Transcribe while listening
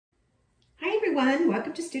everyone,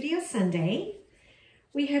 welcome to Studio Sunday.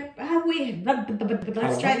 Let's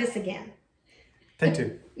try this again. Take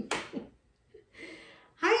two.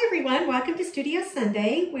 Hi everyone, welcome to Studio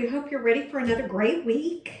Sunday. We hope you're ready for another great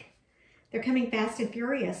week. They're coming fast and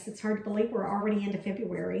furious. It's hard to believe we're already into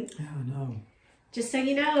February. Yeah, I know. Just so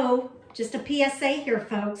you know, just a PSA here,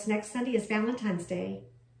 folks. Next Sunday is Valentine's Day.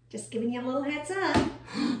 Just giving you a little heads up.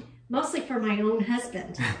 Mostly for my own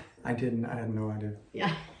husband. I had no idea.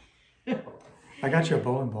 Yeah. I got you a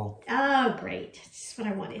bowling ball. Oh, great. Just what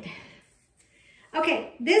I wanted.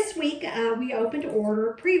 Okay, this week we opened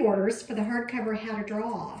pre-orders for the hardcover How to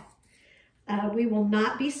Draw. We will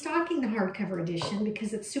not be stocking the hardcover edition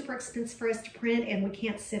because it's super expensive for us to print and we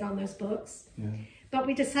can't sit on those books. Yeah. But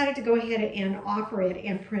we decided to go ahead and offer it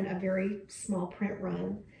and print a very small print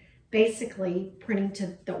run, basically printing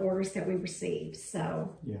to the orders that we received.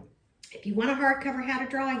 So yeah. If you want a hardcover How to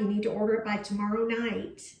Draw, you need to order it by tomorrow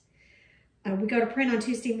night. We go to print on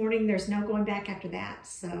Tuesday morning. There's no going back after that.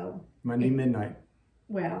 So Monday midnight.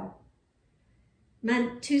 Well,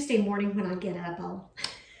 Tuesday morning when I get up, I'll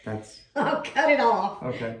cut it off.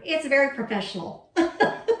 Okay. It's very professional.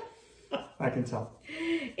 I can tell.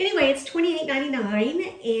 Anyway, it's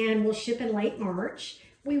 $28.99 and we'll ship in late March.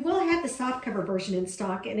 We will have the softcover version in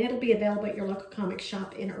stock and it'll be available at your local comic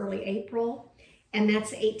shop in early April, and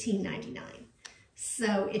that's $18.99.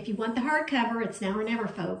 So if you want the hardcover, it's now or never,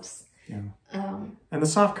 folks. Yeah. And the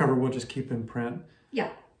softcover we'll just keep in print. Yeah.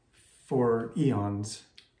 For eons.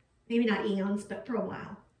 Maybe not eons, but for a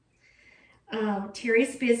while.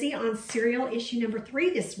 Terry's busy on serial issue number 3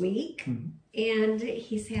 this week, and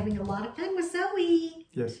he's having a lot of fun with Zoe.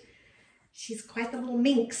 Yes. She's quite the little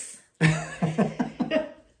minx.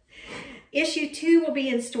 Issue 2 will be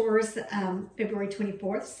in stores February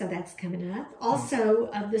 24th, so that's coming up. Also,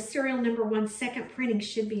 the serial number 1 second printing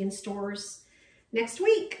should be in stores next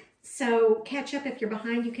week. So catch up if you're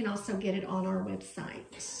behind. You can also get it on our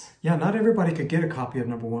website. Yeah, not everybody could get a copy of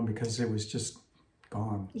number 1 because it was just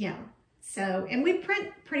gone. Yeah. So, and we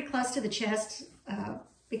print pretty close to the chest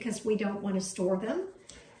because we don't want to store them.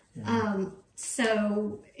 Yeah.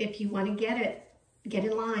 So if you want to get it, get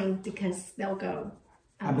in line because they'll go.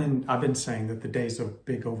 I've been saying that the days of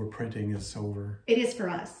big overprinting is over. It is for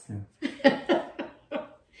us. Yeah.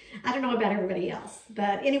 I don't know about everybody else,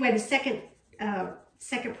 but anyway, the second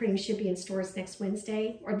printing should be in stores next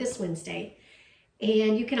Wednesday or this Wednesday,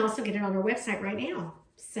 and you can also get it on our website right now.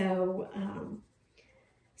 So,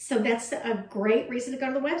 so that's a great reason to go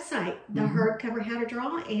to the website. The hardcover How to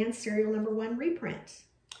Draw and serial number 1 reprint.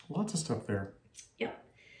 Lots of stuff there. Yep.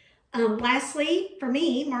 Lastly, for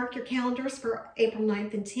me, mark your calendars for April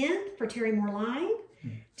 9th and 10th for Terry Moore Live.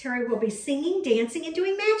 Terry will be singing, dancing, and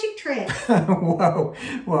doing magic tricks. Whoa.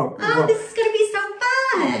 Whoa. Oh, this is going to be so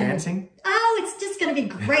fun. Dancing? Oh, it's just going to be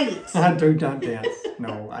great. I do not dance.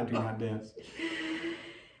 No, I do not dance.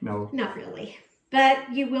 No. Not really.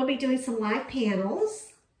 But you will be doing some live panels.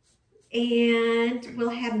 And we'll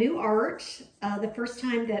have new art. The first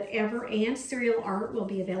time that ever and serial art will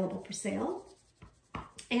be available for sale.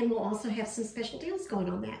 And we'll also have some special deals going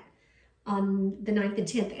on that on the 9th and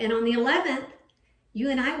 10th. And on the 11th, you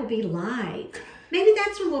and I will be live. Maybe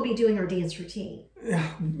that's when we'll be doing our dance routine. Yeah,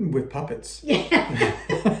 with puppets. Yeah.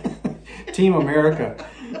 Team America.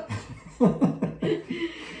 Okay,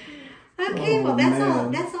 well,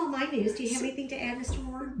 that's all my news. Do you have anything to add, Mr.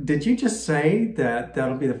 Moore? Did you just say that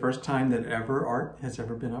that'll be the first time that art has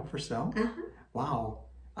ever been up for sale? Uh-huh. Wow.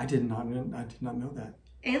 I did not know that.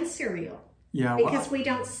 And cereal. Yeah. Because we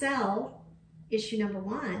don't sell issue number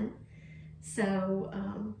 1. So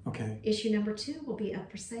okay. Issue number 2 will be up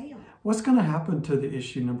for sale. What's going to happen to the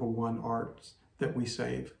issue number 1 art that we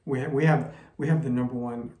save? We have the number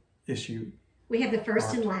 1 issue. We have the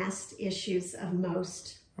first and last issues of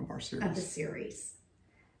most of our series. Of the series.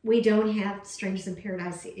 We don't have Strangers in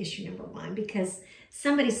Paradise issue number 1 because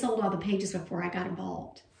somebody sold all the pages before I got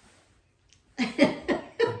involved. I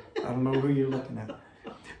don't know who you're looking at.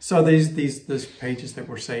 So these pages that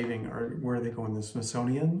we're saving, where are they going? The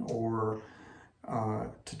Smithsonian or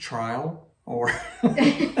to trial or or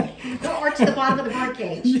to the bottom of the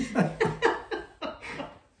birdcage? Yeah.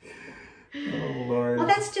 Oh Lord! Well,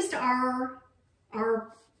 that's just our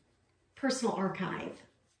personal archive.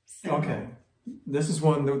 So. Okay, this is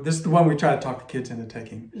the one we try to talk the kids into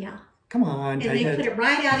taking. Yeah. Come on, and they put it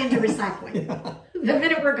right out into recycling. Yeah. The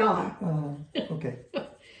minute we're gone. Okay.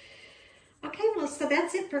 Okay, well, so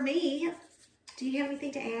that's it for me. Do you have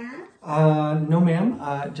anything to add? No, ma'am.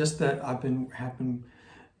 Just that have been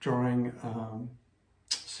drawing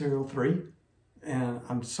Serial 3, and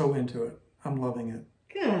I'm so into it. I'm loving it.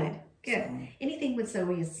 Good, good. So, anything with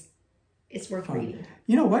Zoe is worth reading.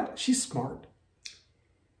 You know what? She's smart.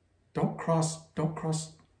 don't cross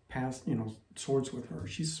paths, swords with her.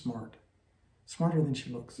 She's smart. Smarter than she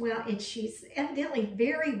looks. Well, and she's evidently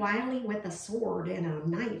very wily with a sword and a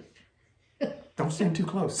knife. Don't stand too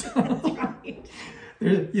close. That's right.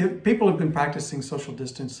 People have been practicing social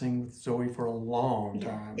distancing with Zoe for a long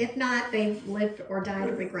time. If not, they've lived or died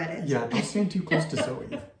to regret it. Yeah, don't stand too close to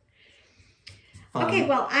Zoe. Okay,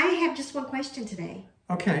 well, I have just one question today.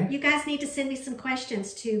 Okay. You guys need to send me some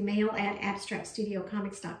questions to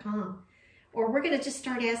mail@abstractstudiocomics.com. Or we're going to just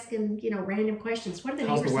start asking, random questions. What are the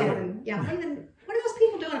neighbors having? Yeah, what are those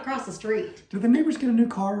people doing across the street? Do the neighbors get a new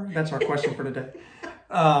car? That's our question for today.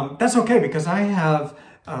 That's okay, because I have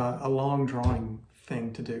a long drawing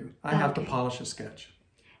thing to do. I have to polish a sketch.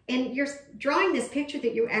 And you're drawing this picture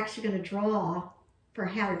that you're actually going to draw for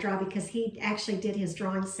How to Draw, because he actually did his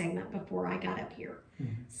drawing segment before I got up here.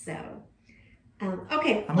 Mm-hmm. So,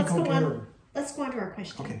 okay, let's go on. Let's go on to our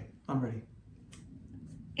question. Okay, I'm ready.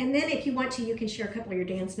 And then if you want to, you can share a couple of your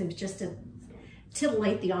dance moves just to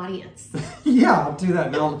titillate the audience. Yeah, I'll do that.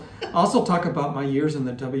 And I'll also talk about my years in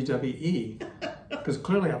the WWE, because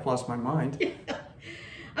clearly I've lost my mind.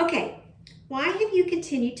 Okay. Why have you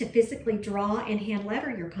continued to physically draw and hand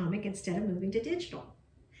letter your comic instead of moving to digital?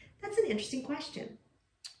 That's an interesting question.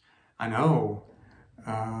 I know.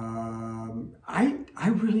 I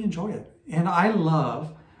really enjoy it. And I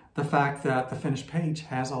love the fact that the finished page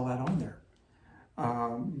has all that on there.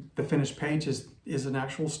 The finished page is an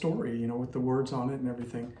actual story, with the words on it and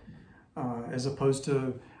everything, as opposed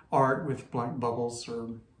to art with blank bubbles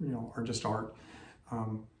or just art.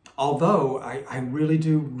 Although I really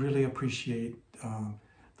do appreciate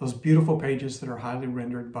those beautiful pages that are highly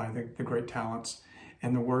rendered by the great talents,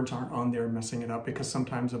 and the words aren't on there messing it up, because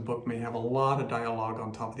sometimes a book may have a lot of dialogue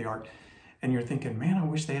on top of the art, and you're thinking, man, I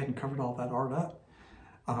wish they hadn't covered all that art up.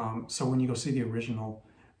 So when you go see the original,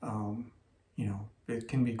 it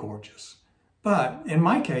can be gorgeous. But in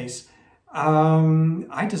my case,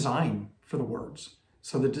 I design for the words.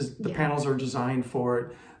 So the panels are designed for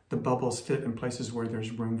it. The bubbles fit in places where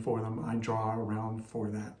there's room for them. I draw around for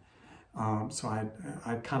that. So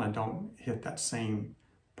I kind of don't hit that same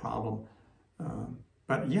problem.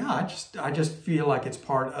 But yeah, I just feel like it's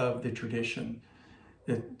part of the tradition.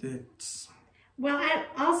 It's... Well,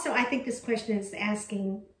 I think this question is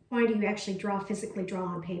asking, why do you actually physically draw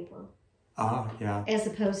on paper? Yeah. As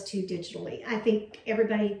opposed to digitally. I think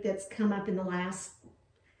everybody that's come up in the last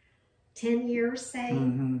 10 years, say,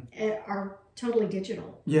 are totally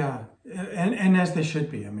digital. Yeah, and as they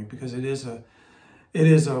should be. I mean, because it is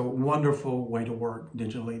a wonderful way to work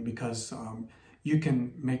digitally, because you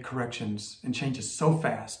can make corrections and changes so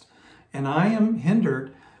fast. And I am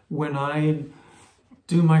hindered when I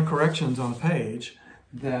do my corrections on a page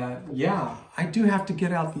that, I do have to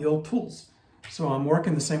get out the old tools. So I'm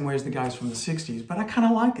working the same way as the guys from the 60s, but I kind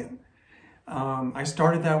of like it. I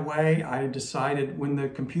started that way. I decided when the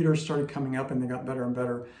computers started coming up and they got better and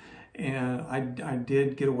better, and I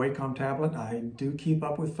did get a Wacom tablet. I do keep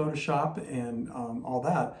up with Photoshop and all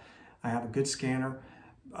that. I have a good scanner.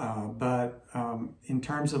 But in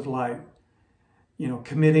terms of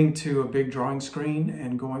committing to a big drawing screen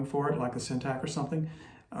and going for it, like a Syntac or something,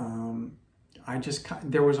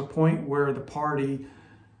 there was a point where the parade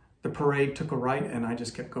took a right, and I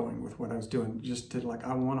just kept going with what I was doing. Just did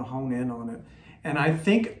I want to hone in on it. And I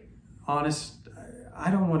think, I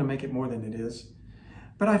don't want to make it more than it is.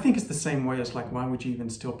 But I think it's the same way as why would you even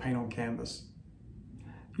still paint on canvas?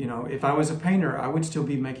 If I was a painter, I would still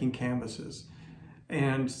be making canvases.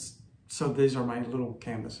 And so these are my little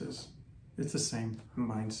canvases. It's the same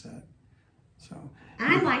mindset. So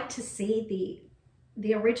I like to see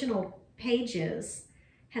the original pages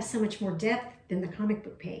have so much more depth than the comic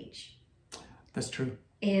book page. That's true.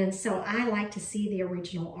 And so I like to see the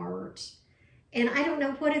original art. And I don't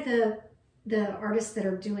know, what are the artists that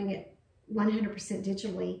are doing it 100%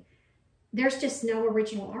 digitally? There's just no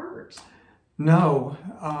original art. No,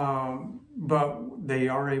 but they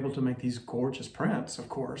are able to make these gorgeous prints, of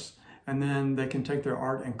course. And then they can take their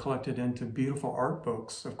art and collect it into beautiful art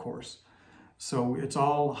books, of course. So it's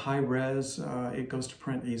all high res. It goes to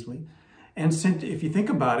print easily. And if you think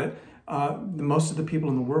about it, most of the people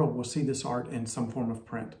in the world will see this art in some form of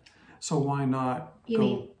print. So why not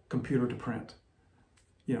go computer to print?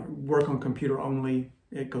 Work on computer only.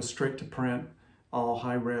 It goes straight to print, all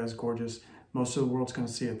high res, gorgeous. Most of the world's going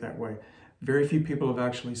to see it that way. Very few people have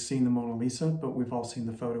actually seen the Mona Lisa, but we've all seen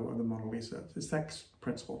the photo of the Mona Lisa. It's that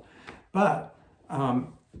principle. But I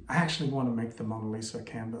actually want to make the Mona Lisa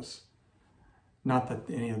canvas. Not that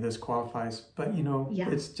any of this qualifies, but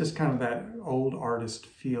it's just kind of that old artist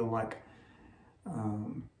feel.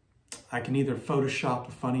 I can either Photoshop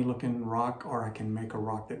a funny looking rock, or I can make a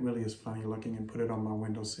rock that really is funny looking and put it on my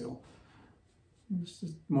windowsill. It's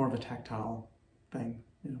just more of a tactile thing,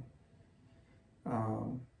 you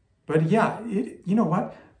know. But yeah, you know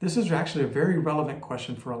what? This is actually a very relevant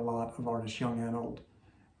question for a lot of artists, young and old.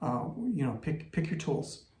 You know, pick your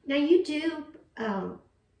tools. Now you do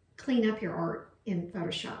clean up your art in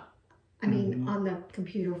Photoshop. I mean, on the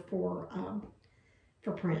computer for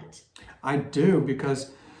print. I do,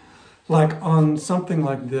 because like on something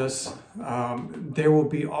like this, there will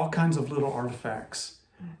be all kinds of little artifacts.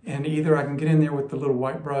 And either I can get in there with the little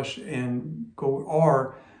white brush and go,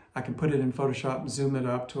 or I can put it in Photoshop, zoom it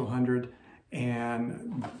up to 100,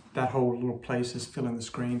 and that whole little place is filling the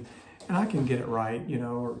screen. And I can get it right, you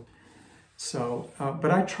know.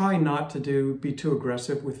 But I try not to be too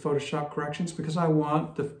aggressive with Photoshop corrections, because I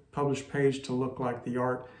want the published page to look like the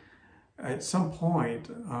art. At some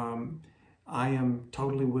point, I am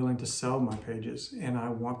totally willing to sell my pages, and I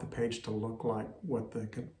want the page to look like what the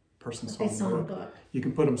person saw in the book. You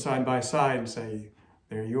can put them side by side and say,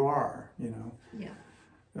 there you are, you know. Yeah.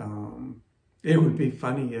 It would be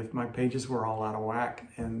funny if my pages were all out of whack,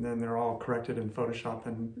 and then they're all corrected in Photoshop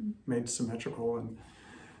and made symmetrical, and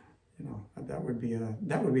you know, that would be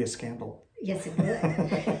a scandal. Yes, it would.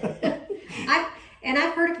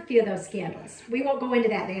 I've heard of a few of those scandals. We won't go into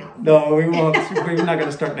that now. No, we won't. We're not going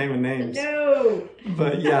to start naming names. No.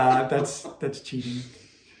 But yeah, that's cheating.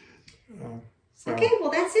 Okay,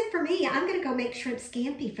 well that's it for me. I'm going to go make shrimp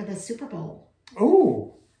scampi for the Super Bowl.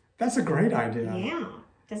 Oh, that's a great idea. Yeah.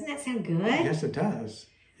 Doesn't that sound good? Yes, it does.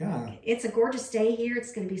 Yeah. It's a gorgeous day here.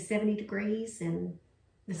 It's going to be 70 degrees, and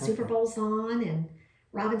the Super Bowl's on, and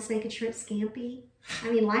Robyn's making shrimp scampi.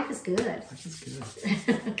 I mean, life is good. Life is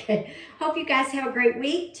good. Okay. Hope you guys have a great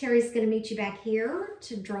week. Terry's going to meet you back here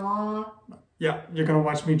to draw. Yeah, you're going to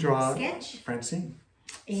watch me draw sketch. Francine.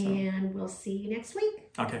 And we'll see you next week.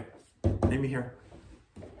 Okay. Leave me here.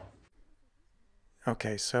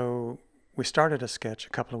 Okay, so we started a sketch a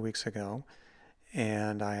couple of weeks ago,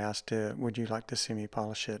 and I asked, would you like to see me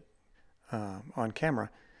polish it on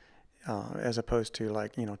camera, as opposed to,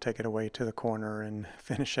 like, you know, take it away to the corner and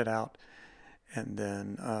finish it out, and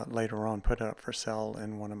then later on put it up for sale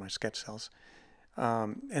in one of my sketch sales.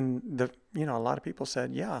 And you know, a lot of people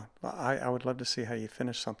said, yeah, I would love to see how you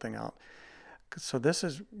finish something out. So this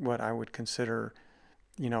is what I would consider,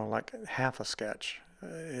 you know, like half a sketch.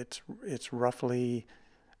 It's roughly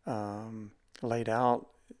laid out.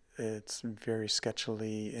 It's very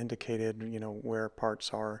sketchily indicated, you know, where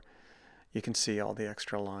parts are. You can see all the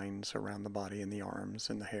extra lines around the body and the arms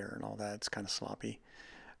and the hair and all that. It's kind of sloppy.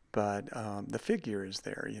 But the figure is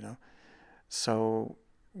there, you know. So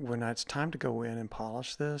when it's time to go in and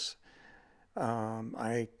polish this,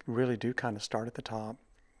 I really do kind of start at the top,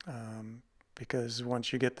 because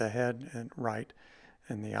once you get the head right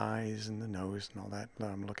and the eyes and the nose and all that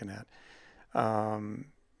I'm looking at,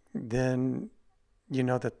 then you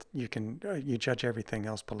know that you can you judge everything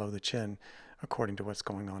else below the chin according to what's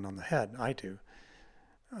going on the head. I do.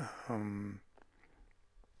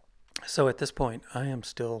 So at this point, I am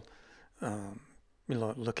still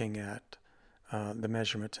looking at the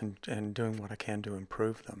measurements and doing what I can to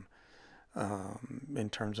improve them in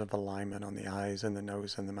terms of alignment on the eyes and the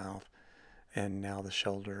nose and the mouth, and now the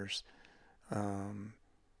shoulders.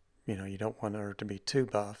 You know, you don't want her to be too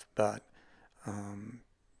buff, but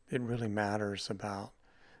it really matters about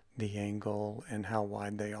the angle and how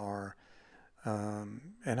wide they are.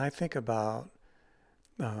 And I think about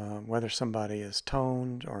whether somebody is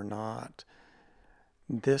toned or not.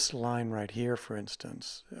 This line right here, for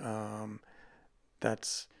instance,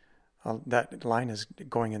 that line is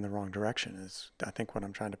going in the wrong direction, is I think what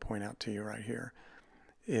I'm trying to point out to you right here.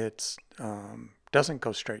 It's doesn't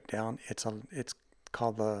go straight down. It's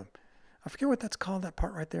called the, I forget what that's called, that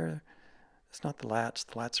part right there. It's not the lats.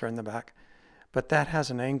 The lats are in the back. But that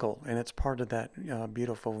has an angle, and it's part of that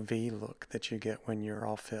beautiful V look that you get when you're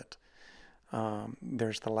all fit.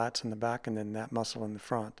 There's the lats in the back, and then that muscle in the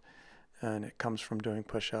front, and it comes from doing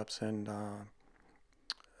push-ups and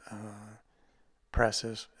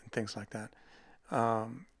presses and things like that.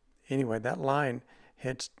 Anyway, that line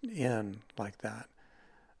hits in like that,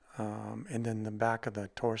 and then the back of the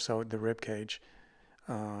torso, the rib cage,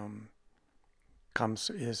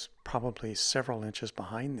 is probably several inches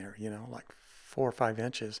behind there. You know, like 4 or 5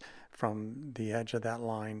 inches from the edge of that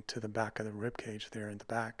line to the back of the rib cage there in the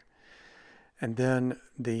back. And then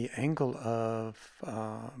the angle of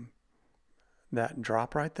that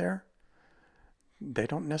drop right there, they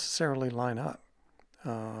don't necessarily line up.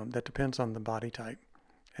 That depends on the body type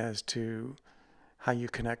as to how you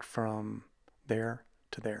connect from there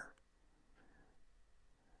to there.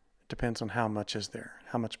 depends on how much is there,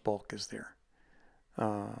 how much bulk is there.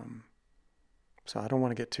 So I don't want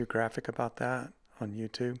to get too graphic about that on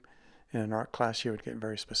YouTube. In an art class, you would get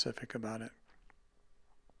very specific about it.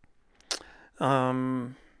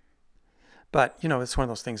 But, you know, it's one of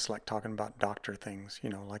those things like talking about doctor things, you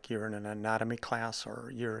know, like you're in an anatomy class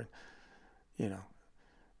or you're, you know,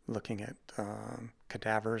 looking at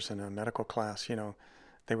cadavers in a medical class, you know,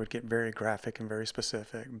 they would get very graphic and very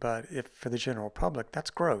specific. But if for the general public, that's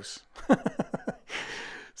gross.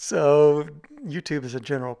 So YouTube is a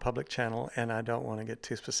general public channel, and I don't want to get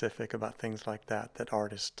too specific about things like that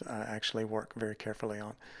artists actually work very carefully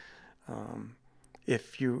on.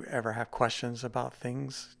 If you ever have questions about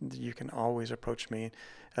things, you can always approach me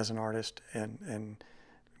as an artist, and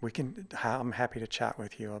I'm happy to chat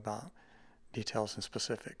with you about details and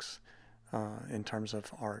specifics in terms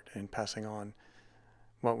of art and passing on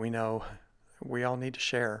what we know. We all need to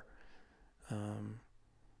share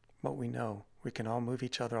what we know. We can all move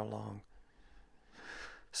each other along.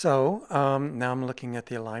 So now I'm looking at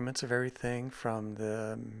the alignments of everything from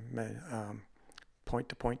the point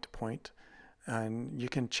to point to point. And you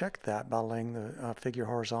can check that by laying the figure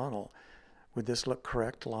horizontal. Would this look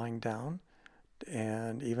correct lying down?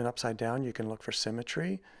 And even upside down, you can look for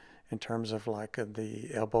symmetry in terms of like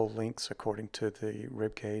the elbow lengths according to the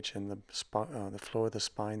rib cage and the floor of the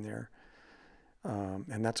spine there.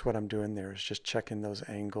 And that's what I'm doing there, is just checking those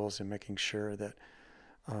angles and making sure that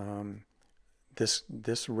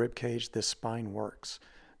this rib cage, this spine works,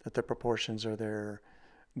 that the proportions are there,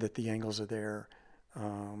 that the angles are there.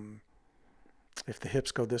 If the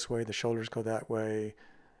hips go this way, the shoulders go that way.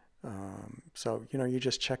 So, you know, you're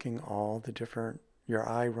just checking all the different, your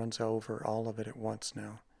eye runs over all of it at once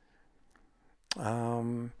now.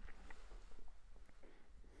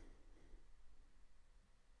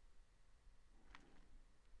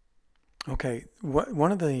 Okay,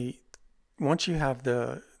 once you have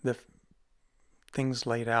the things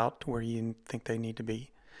laid out where you think they need to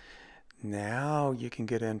be, now you can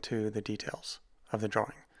get into the details of the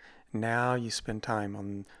drawing. Now you spend time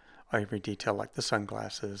on every detail, like the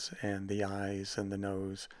sunglasses and the eyes and the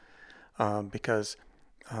nose, because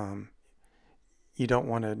you don't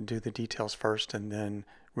want to do the details first and then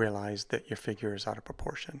realize that your figure is out of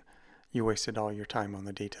proportion. You wasted all your time on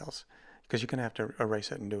the details because you're going to have to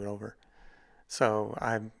erase it and do it over. So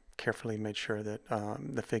I've carefully made sure that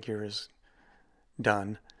the figure is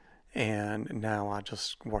done, and now I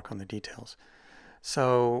just work on the details.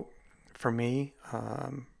 So for me,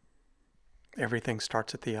 everything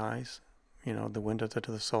starts at the eyes, you know, the window to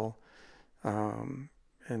the soul. In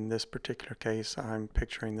this particular case, I'm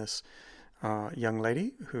picturing this young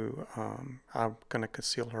lady who I'm going to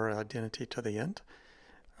conceal her identity to the end.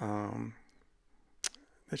 That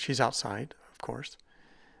she's outside, of course.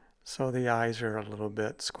 So the eyes are a little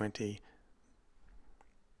bit squinted.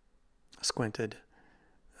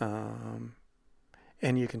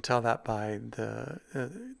 And you can tell that by the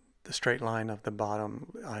straight line of the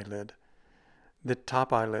bottom eyelid. The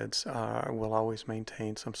top eyelids will always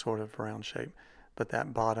maintain some sort of round shape, but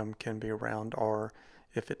that bottom can be round, or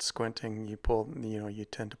if it's squinting, you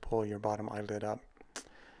tend to pull your bottom eyelid up.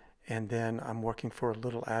 And then I'm working for a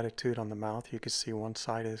little attitude on the mouth. You can see one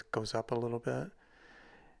side goes up a little bit.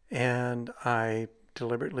 And I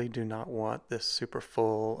deliberately do not want this super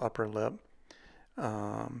full upper lip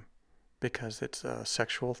because it's a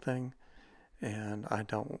sexual thing, and I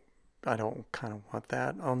don't kind of want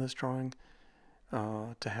that on this drawing,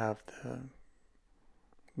 to have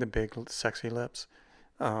the big sexy lips.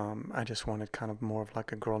 I just wanted kind of more of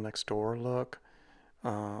like a girl next door look.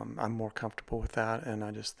 I'm more comfortable with that, and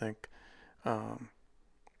I just think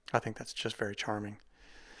that's just very charming.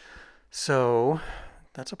 So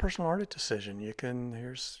that's a personal art decision.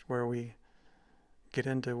 Here's where we get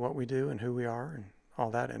into what we do and who we are and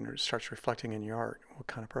all that, and it starts reflecting in your art. What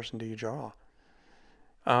kind of person do you draw?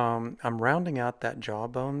 I'm rounding out that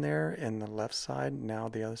jawbone there in the left side. Now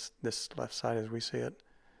this left side as we see it,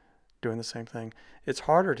 doing the same thing. It's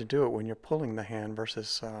harder to do it when you're pulling the hand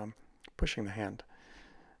versus pushing the hand.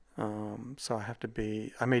 So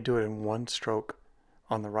I may do it in one stroke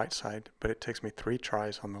on the right side, but it takes me 3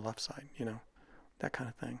 tries on the left side, you know. That kind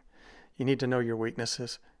of thing. You need to know your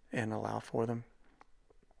weaknesses and allow for them.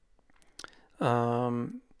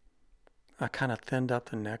 I kind of thinned up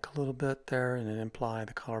the neck a little bit there and then imply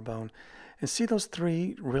the collarbone. And see those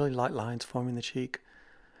 3 really light lines forming the cheek?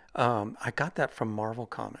 I got that from Marvel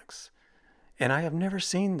Comics. And I have never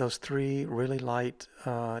seen those 3 really light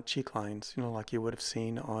cheek lines, you know, like you would have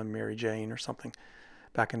seen on Mary Jane or something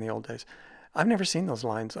back in the old days. I've never seen those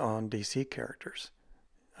lines on DC characters,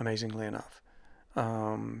 amazingly enough.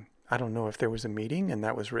 I don't know if there was a meeting and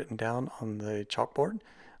that was written down on the chalkboard.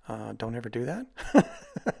 Don't ever do that.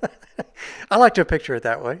 I like to picture it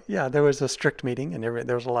that way. Yeah, there was a strict meeting and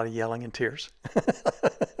there was a lot of yelling and tears.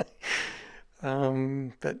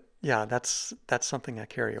 But yeah, that's something I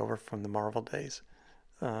carry over from the Marvel days.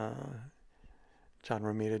 John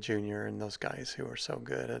Romita Jr. and those guys who are so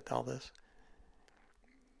good at all this.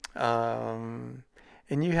 And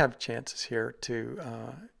you have chances here to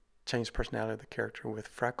change the personality of the character with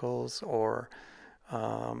freckles or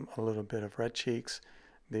a little bit of red cheeks.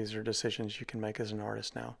 These are decisions you can make as an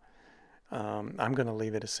artist now. I'm going to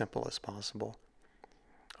leave it as simple as possible.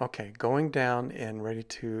 Okay, going down and ready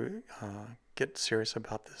to get serious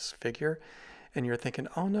about this figure, and you're thinking,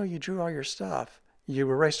 oh no, you drew all your stuff. You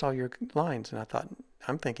erased all your lines. And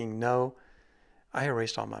I'm thinking, no, I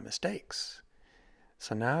erased all my mistakes.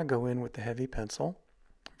 So now I go in with the heavy pencil,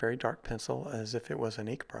 very dark pencil, as if it was an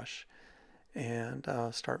ink brush, and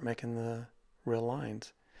start making the real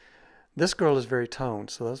lines. This girl is very toned,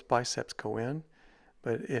 so those biceps go in.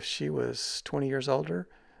 But if she was 20 years older,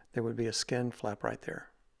 there would be a skin flap right there.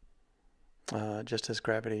 Just as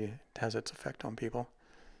gravity has its effect on people.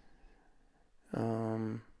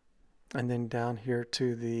 And then down here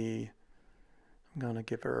to I'm going to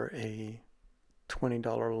give her a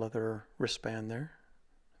 $20 leather wristband there.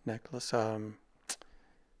 Necklace. Not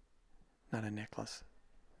a necklace.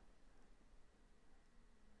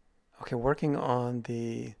 Okay, working on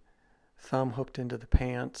the thumb hooked into the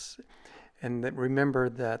pants. And remember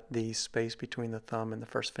that the space between the thumb and the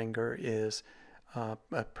first finger is a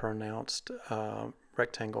pronounced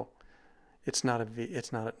rectangle. It's not a V.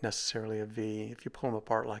 It's not necessarily a V. If you pull them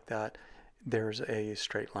apart like that, there's a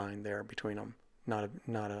straight line there between them. Not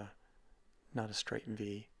a straight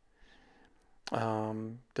V.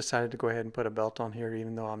 Decided to go ahead and put a belt on here,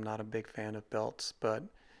 even though I'm not a big fan of belts, but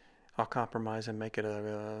I'll compromise and make it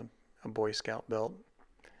a Boy Scout belt.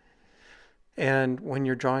 And when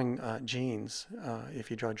you're drawing jeans, if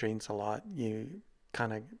you draw jeans a lot, you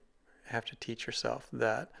kind of have to teach yourself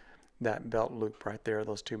that belt loop right there,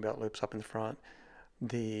 those two belt loops up in the front,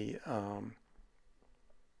 the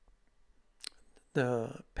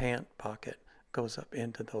pant pocket goes up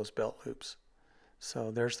into those belt loops.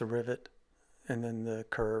 So there's the rivet, and then the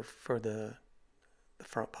curve for the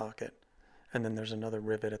front pocket, and then there's another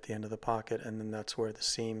rivet at the end of the pocket, and then that's where the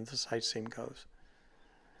side seam goes.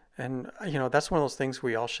 And that's one of those things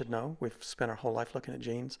we all should know. We've spent our whole life looking at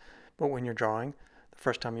jeans, but when you're drawing, the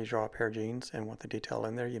first time you draw a pair of jeans and want the detail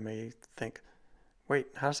in there, you may think, wait,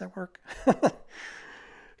 how does that work?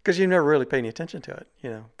 Because you never really pay any attention to it,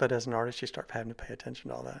 But as an artist, you start having to pay attention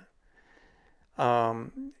to all that.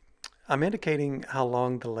 I'm indicating how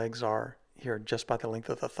long the legs are here just by the length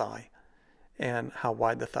of the thigh and how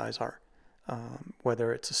wide the thighs are.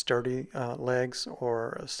 Whether it's a sturdy legs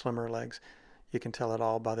or a slimmer legs, you can tell it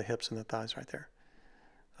all by the hips and the thighs right there.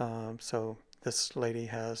 So this lady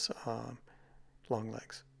has long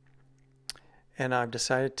legs. And I've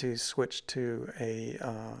decided to switch to a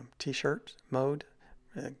t-shirt mode,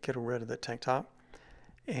 get rid of the tank top,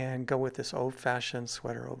 and go with this old-fashioned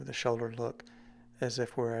sweater over the shoulder look, as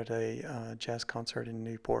if we're at a jazz concert in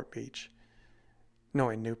Newport Beach. No,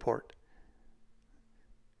 in Newport.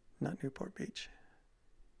 Not Newport Beach.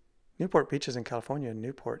 Newport Beach is in California, and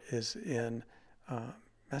Newport is in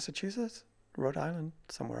Massachusetts, Rhode Island,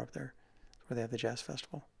 somewhere up there, where they have the jazz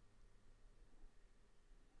festival.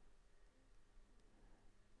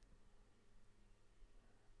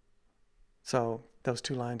 So those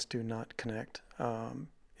two lines do not connect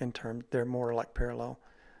in terms. They're more like parallel,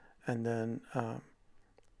 and then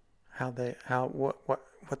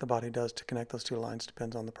what the body does to connect those two lines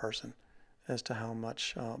depends on the person as to how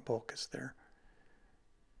much bulk is there.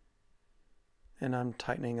 And I'm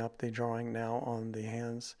tightening up the drawing now on the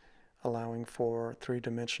hands, allowing for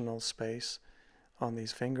three-dimensional space on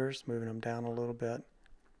these fingers, moving them down a little bit.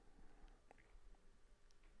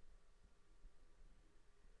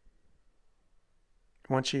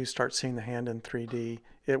 Once you start seeing the hand in 3D,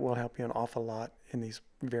 it will help you an awful lot in these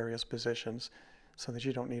various positions so that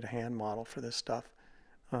you don't need a hand model for this stuff.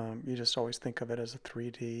 You just always think of it as a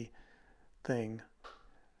 3D thing.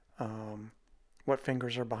 What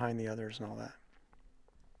fingers are behind the others and all that.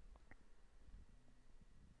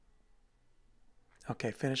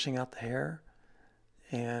 Okay, finishing out the hair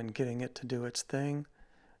and getting it to do its thing,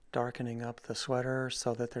 darkening up the sweater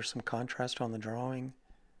so that there's some contrast on the drawing.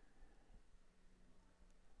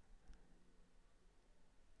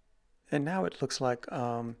 And now it looks like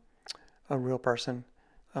a real person,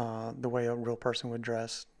 the way a real person would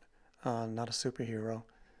dress, not a superhero.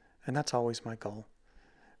 And that's always my goal.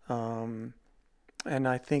 And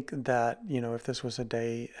I think that, if this was a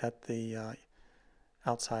day at the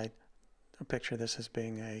outside, picture this as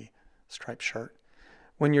being a striped shirt.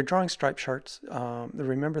 When you're drawing striped shirts,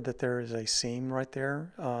 remember that there is a seam right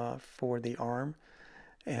there for the arm,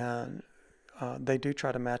 and they do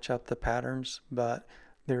try to match up the patterns, but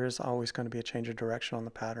there is always going to be a change of direction on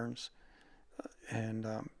the patterns, and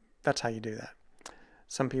that's how you do that.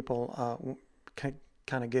 Some people kind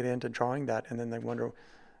of get into drawing that, and then they wonder,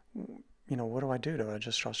 what do I do? Do I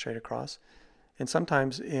just draw straight across? And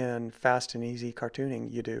sometimes in fast and easy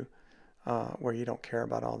cartooning, you do, where you don't care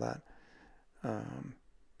about all that.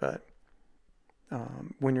 But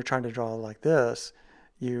when you're trying to draw like this,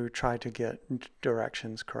 you try to get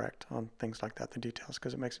directions correct on things like that, the details,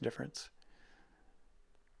 because it makes a difference.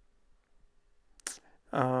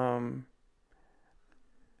 Once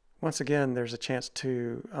again, there's a chance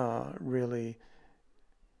to really,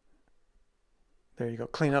 there you go,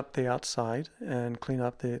 clean up the outside and clean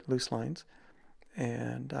up the loose lines.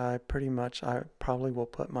 And I probably will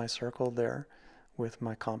put my circle there with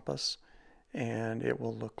my compass, and it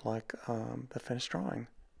will look like the finished drawing.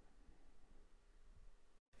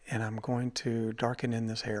 And I'm going to darken in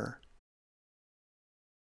this hair.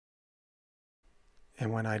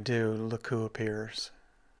 And when I do, look who appears.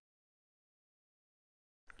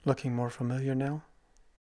 Looking more familiar now?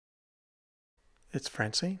 It's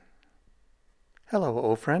Francine. Hello,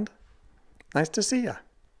 old friend. Nice to see ya.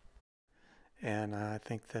 And I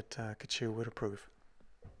think that Kachu would approve.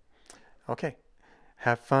 Okay,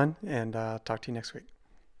 have fun, and talk to you next week.